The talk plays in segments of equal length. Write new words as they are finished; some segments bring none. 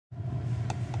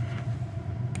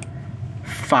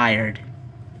fired.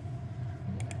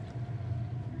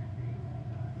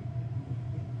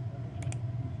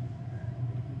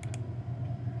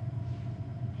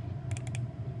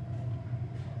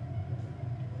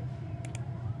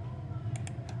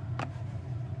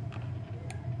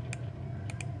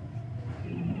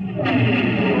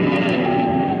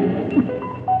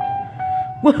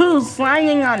 Woohoo!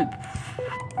 Sliding on.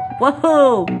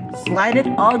 Woohoo! Slide it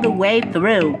all the way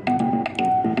through.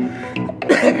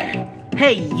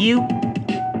 Hey, you!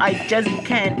 I just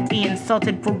can't be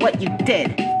insulted for what you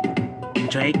did.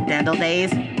 Drake Dandle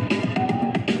Days.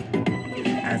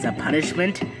 As a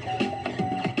punishment,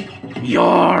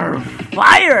 you're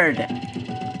fired!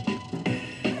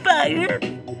 Fired?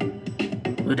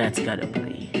 Ooh, that's gotta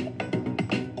be.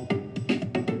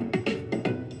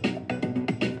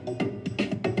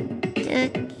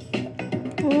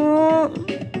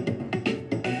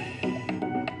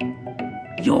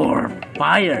 You're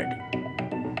fired.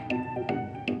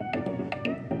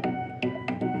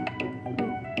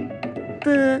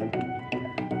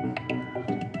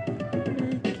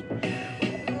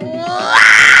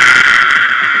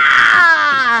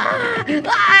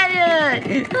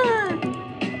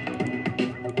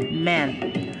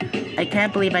 Man, I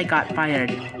can't believe I got fired.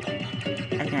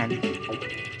 Again.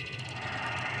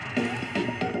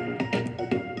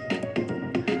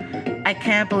 I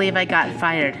can't believe I got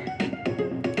fired.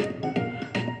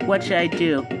 What should I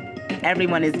do?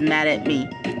 Everyone is mad at me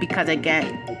because I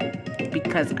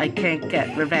can't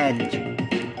get revenge.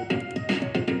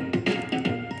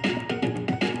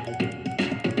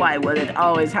 Why would it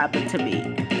always happen to me?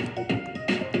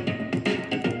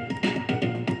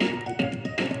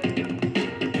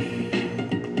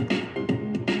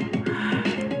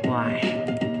 Why?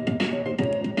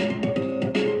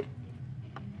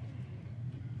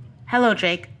 Hello,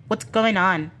 Drake. What's going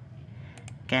on?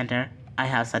 Gander, I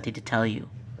have something to tell you.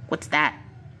 What's that?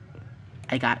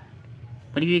 What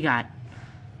have you got?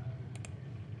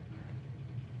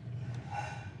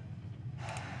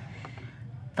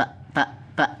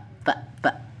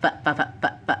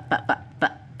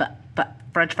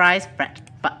 French fries?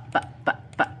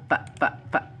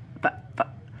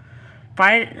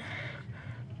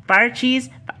 Fire cheese?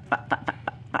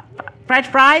 French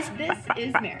fries? This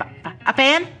is Mary. A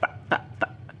fan?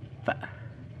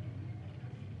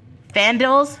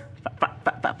 Vandals?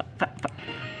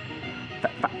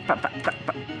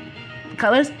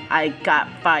 Colors? I got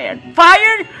fired.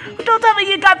 Fired? Don't tell me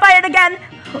you got fired again!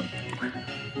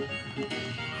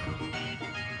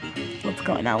 What's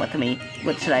going on with me?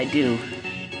 What should I do?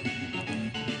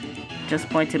 Just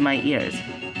point in my ears.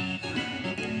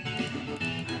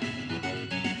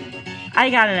 I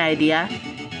got an idea.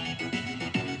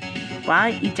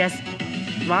 Why don't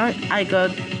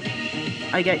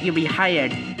I get you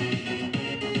rehired?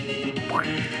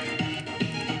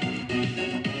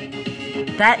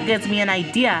 That gives me an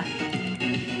idea.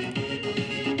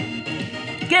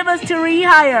 Give us to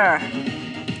rehire.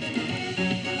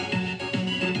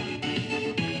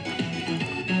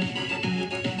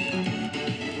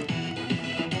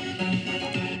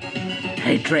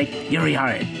 Hey Drake, you're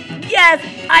rehired. Yes,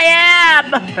 I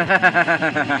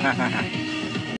am!